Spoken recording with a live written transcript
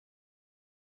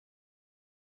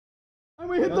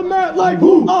We hit the mat like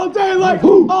all day, like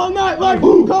all night, like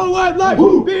cold white, like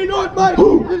be north, like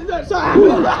is that side?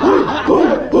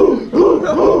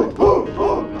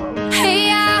 Hey,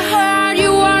 I heard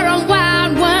you were a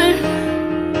wild one.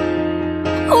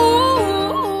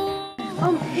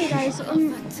 Ooh. Hey guys,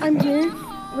 I'm here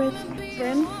with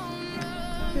Bryn,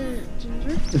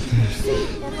 Ginger,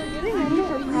 and we're getting ready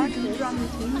for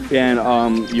practice. Yeah,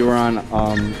 and you were on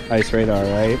Ice Radar,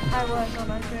 right? I was on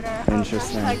my Twitter.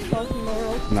 Interesting.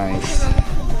 Nice.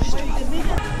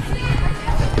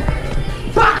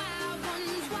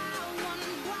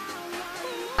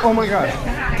 Oh my god.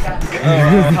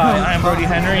 Hi, I'm Brody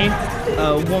Henry,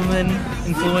 a woman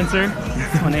influencer.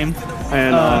 That's my name.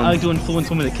 And I like to influence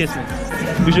women to kiss me.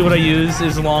 Usually what I use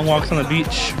is long walks on the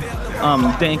beach,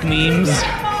 dank memes,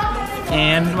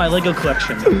 and my Lego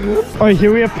collection. Alright,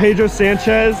 here we have Pedro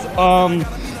Sanchez.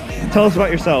 Tell us about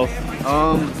yourself.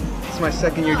 It's my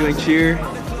second year doing cheer.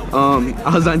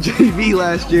 I was on JV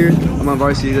last year. I'm on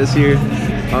varsity this year.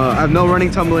 I have no running,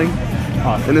 tumbling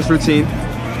in this routine,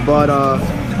 but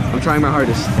I'm trying my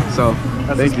hardest. So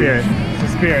That's the spirit. That's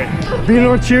the spirit. Be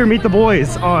North Cheer, meet the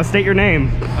boys. State your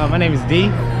name. My name is D.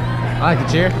 I like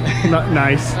to cheer.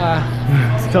 Nice.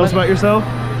 Tell us about yourself.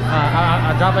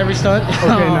 I drop every stunt.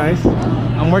 Okay, nice.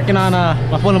 I'm working on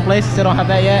my full in place. Still don't have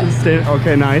that yet.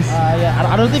 Okay, nice. Yeah,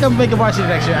 I don't think I'm making varsity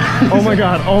next year. Oh my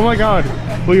god. Oh my god.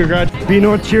 Well, you're good. Be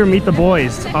North Cheer, meet the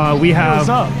boys. We have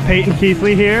Peyton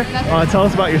Keithley here. Tell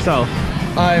us about yourself.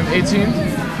 I'm 18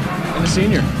 and a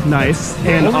senior. Nice.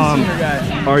 And senior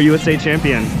guy. are you a state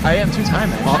champion? I am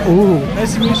 2-time. Ooh.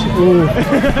 Nice to meet you. Ooh.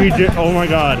 He did. Oh my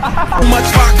god. Much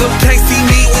vodka, can't see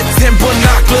me with 10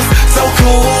 binoculars. So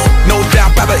cool. No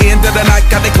doubt by the end of the night,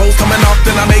 got the clothes coming off,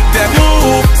 then I make that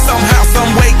move. Somehow, some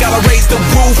way, gotta raise the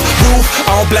roof.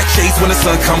 All black shades when the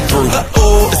sun come through.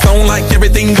 It's on like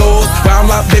everything goes.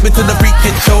 Wild out, baby, to the freak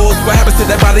it shows. What happens to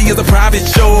that body is a private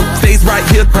show. Stays right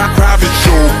here, private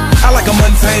show. I like a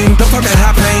mundane, don't talk that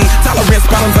high pain. Tolerance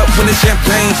bottoms up when it's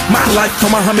champagne. My life for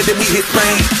Muhammad, then we hit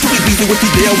Spain. Too easy with the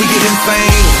deal, we get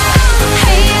insane.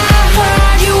 Hey, I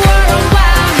heard you were a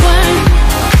wild one.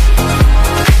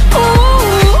 Ooh.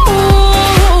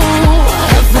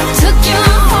 If I took you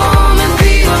home and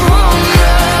be a home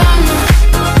run,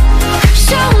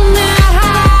 show me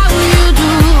how you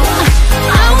do.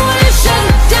 I wanna shut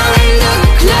down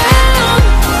the club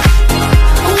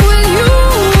with you.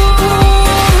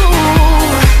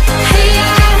 Hey, I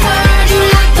heard you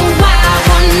like the wild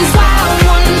ones, wild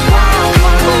ones, wild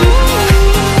ones.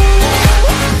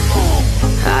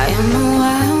 I am the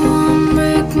wild one,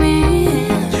 break me.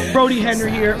 Brody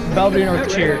Henry here, Belvidere North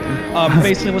Cheer.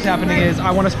 Basically what's happening is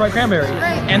I want a Sprite cranberry,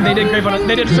 and they did grape on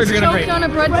they did surgery on a grape. On a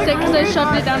breadstick because I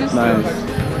shoved it down his throat. Nice.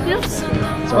 Yes.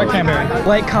 Sprite cranberry.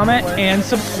 Like, comment, and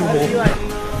subscribe.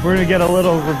 We're gonna get a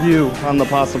little review on the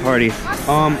pasta party.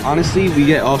 Honestly, we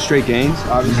get all straight gains.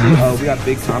 Obviously, we got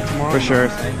big comp tomorrow. For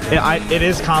sure. It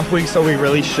is comp week, so we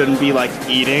really shouldn't be like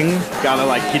eating. Gotta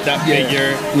like keep that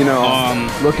figure. You know,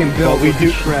 looking built.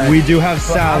 But we do have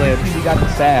salad. We got the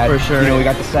sad. For sure. You know, we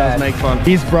got the sad. Let's make fun.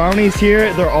 These brownies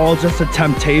here, they're all just a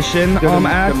temptation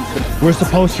act. We're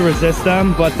supposed to resist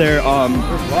them, but they're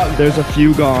there's a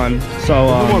few gone. So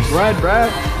more bread,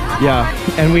 Brad. yeah.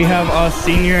 And we have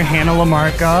senior Hannah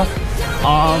Lamarca.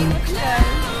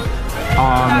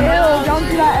 Ew, don't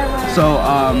do that ever. So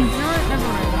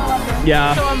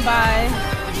yeah. So I'm bi.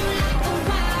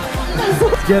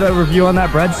 Let's get a review on that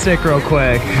breadstick real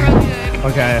quick.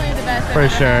 Okay. For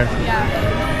sure.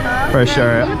 Yeah. For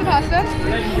sure. Look at the pasta.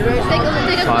 Take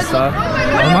a Pasta.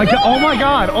 Oh my god, oh my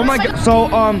god, oh my god. So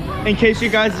in case you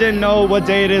guys didn't know what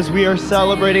day it is, we are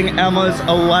celebrating Emma's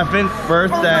 11th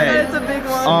birthday. It's a big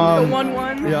one. The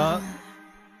 1-1. Yeah.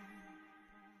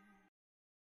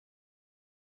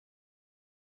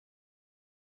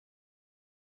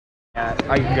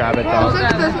 I can grab it though.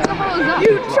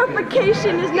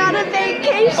 Eutrophication is not a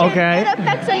vacation. Okay. It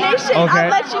affects a nation. Okay. I'll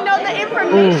let you know the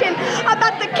information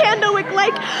about the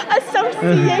Candlewick-like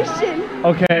association.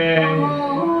 Okay.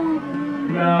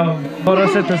 No.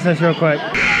 Photosynthesis real quick.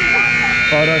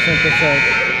 Photosynthesis.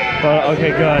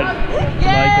 Okay, good.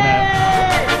 Liking it.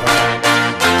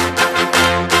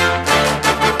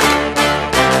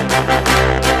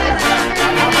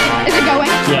 Is it going?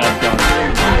 Yeah, it's going.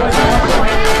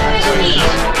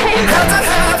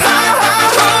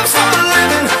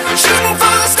 Shooting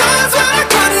for the stars when I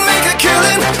couldn't make a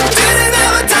killing. Didn't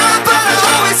have a dime, but I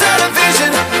always had a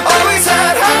vision. Always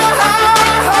had high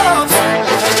hopes. Had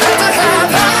to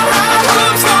have high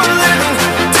hopes for a living.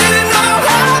 Didn't know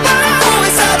how, but I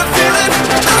always had a feeling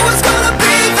I was gonna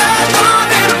be that.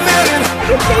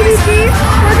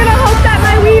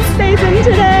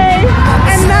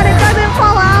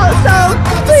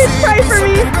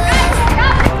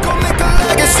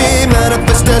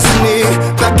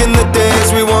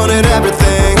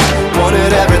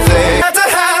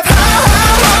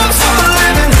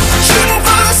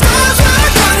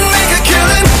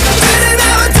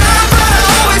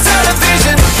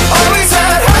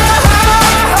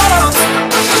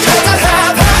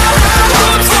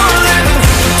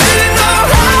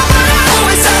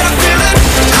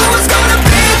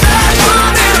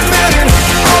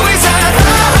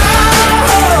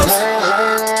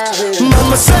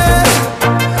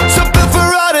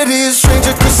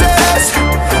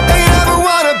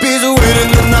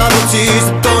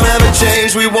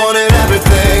 we wanted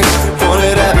everything.